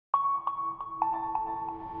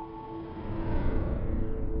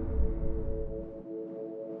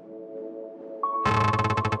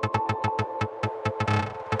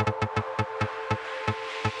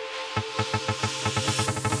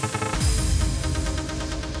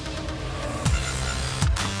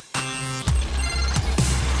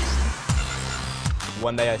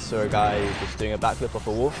One day I saw a guy just doing a backflip off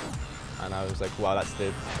a wall, and I was like, wow, that's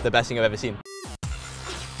the best thing I've ever seen.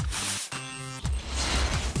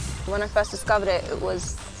 When I first discovered it, it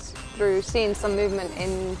was through seeing some movement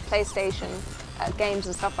in PlayStation games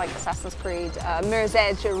and stuff like Assassin's Creed. Mirror's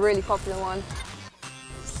Edge, a really popular one.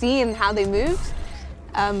 Seeing how they moved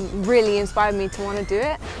really inspired me to want to do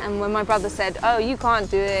it. And when my brother said, oh, you can't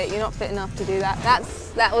do it, you're not fit enough to do that,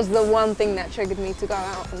 that was the one thing that triggered me to go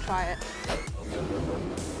out and try it.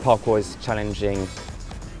 Parkour is challenging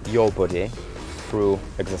your body through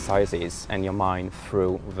exercises and your mind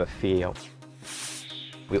through the field.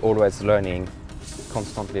 We're always learning,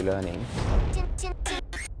 constantly learning.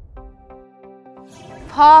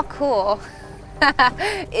 Parkour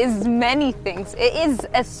is many things. It is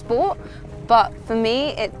a sport, but for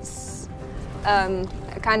me it's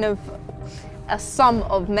kind of a sum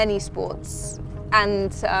of many sports.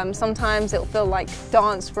 And sometimes it'll feel like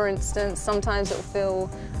dance, for instance. Sometimes it'll feel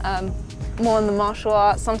more in the martial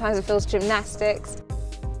arts. Sometimes it feels gymnastics.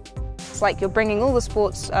 It's like you're bringing all the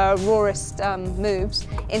sports' rawest moves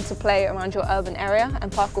into play around your urban area.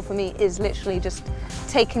 And parkour for me is literally just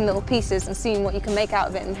taking little pieces and seeing what you can make out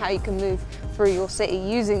of it and how you can move through your city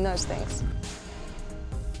using those things.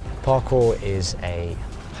 Parkour is a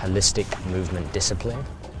holistic movement discipline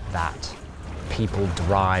that people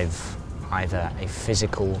derive either a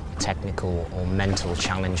physical, technical or mental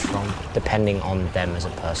challenge from, depending on them as a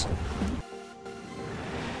person.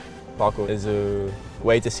 Parkour is a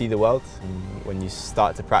way to see the world when you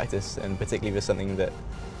start to practice, and particularly with something that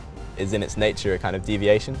is in its nature a kind of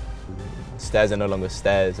deviation. Stairs are no longer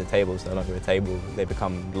stairs, a table is no longer a table, they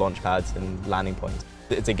become launch pads and landing points.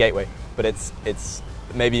 It's a gateway, but it's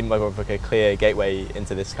maybe more of like a clear gateway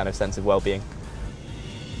into this kind of sense of well-being.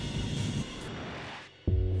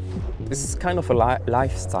 This is kind of a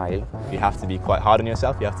lifestyle. You have to be quite hard on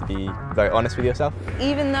yourself, you have to be very honest with yourself.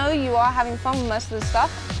 Even though you are having fun with most of the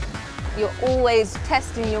stuff, you're always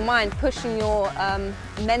testing your mind, pushing your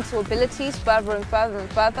mental abilities further and further and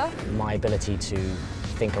further. My ability to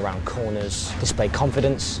think around corners, display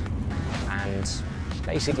confidence, and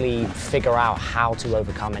basically figure out how to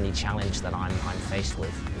overcome any challenge that I'm faced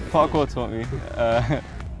with. Parkour taught me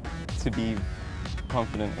to be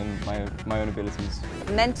confident in my own abilities.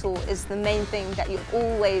 Mental is the main thing that you're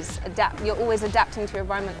always adapting to your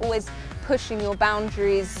environment, always pushing your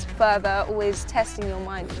boundaries further, always testing your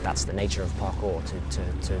mind. That's the nature of parkour,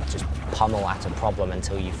 to just pummel at a problem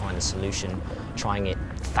until you find a solution, trying it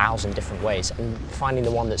 1,000 different ways and finding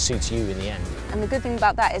the one that suits you in the end. And the good thing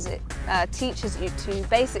about that is it teaches you to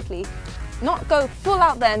basically not go full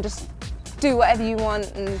out there and just do whatever you want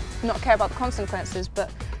and not care about the consequences, but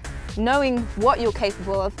knowing what you're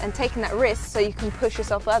capable of and taking that risk so you can push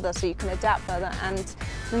yourself further, so you can adapt further. And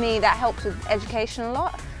for me, that helps with education a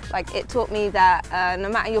lot. Like, it taught me that no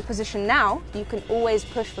matter your position now, you can always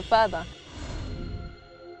push for further.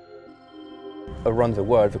 Around the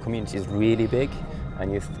world, the community is really big,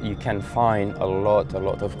 and you can find a lot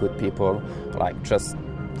of good people. Like, just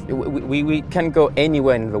we can go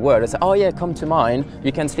anywhere in the world and say, oh yeah, come to mine,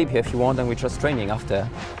 you can sleep here if you want, and we're just training after.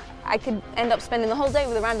 I could end up spending the whole day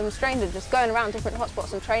with a random stranger just going around different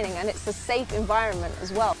hotspots and training, and it's a safe environment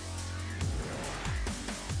as well.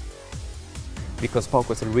 Because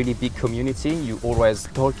parkour is a really big community, you're always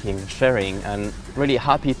talking, sharing, and really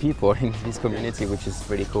happy people in this community, which is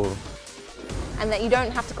really cool. And that you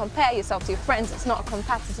don't have to compare yourself to your friends. It's not a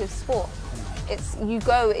competitive sport. You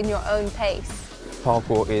go in your own pace.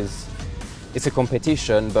 Parkour it's a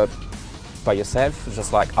competition, but by yourself,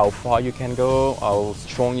 just like how far you can go, how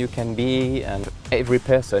strong you can be, and every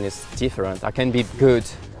person is different. I can be good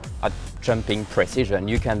at jumping precision,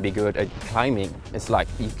 you can be good at climbing. It's like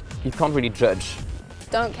you can't really judge.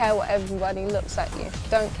 Don't care what everybody looks at you.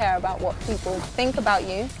 Don't care about what people think about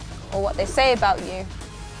you or what they say about you.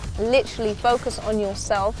 Literally focus on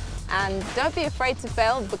yourself and don't be afraid to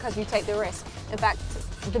fail because you take the risk. In fact,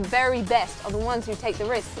 the very best are the ones who take the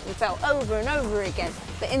risk and fail over and over again,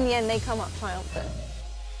 but in the end they come up triumphant.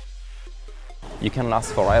 You can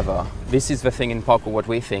last forever. This is the thing in parkour, what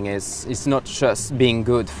we think is, it's not just being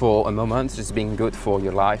good for a moment, it's being good for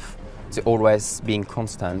your life. It's always being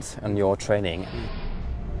constant in your training.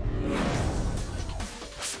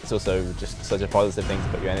 It's also just such a positive thing to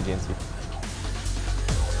put your energy into.